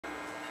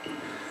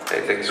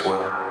Hey, thanks,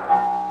 Will.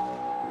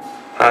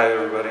 Hi,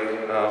 everybody.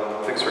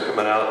 Thanks for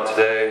coming out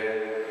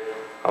today.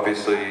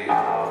 Obviously,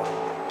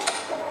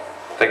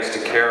 thanks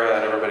to Kara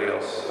and everybody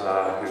else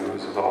who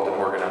was involved in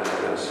organizing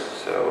this.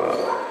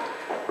 So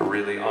we're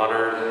really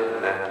honored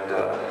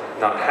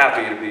and not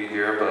happy to be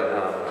here,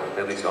 but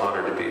at least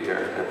honored to be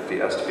here and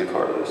be asked to be a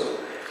part of this.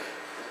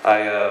 I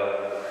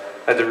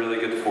had the really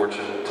good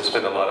fortune to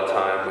spend a lot of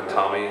time with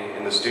Tommy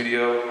in the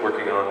studio,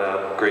 working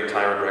on Great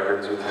Tyrant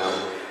records with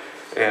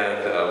him,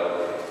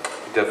 and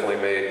definitely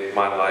made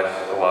my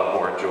life a lot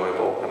more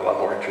enjoyable and a lot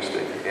more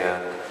interesting.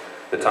 And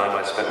the time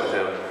I spent with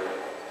him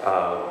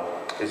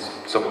is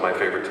some of my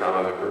favorite time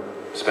I've ever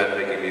spent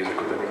making music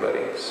with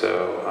anybody.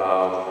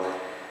 So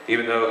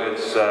even though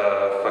it's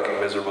a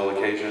fucking miserable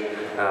occasion,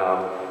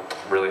 I'm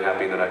really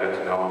happy that I got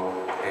to know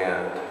him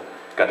and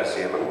got to see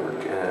him at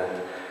work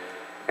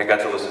and got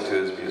to listen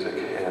to his music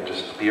and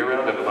just be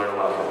around him and learn a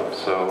lot from him.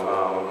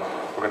 So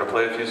we're going to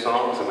play a few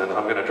songs, and then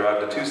I'm going to drive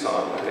to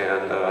Tucson,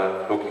 and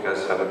hope you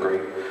guys have a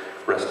great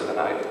rest of the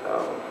night.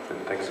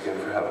 And thanks again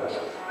for having us.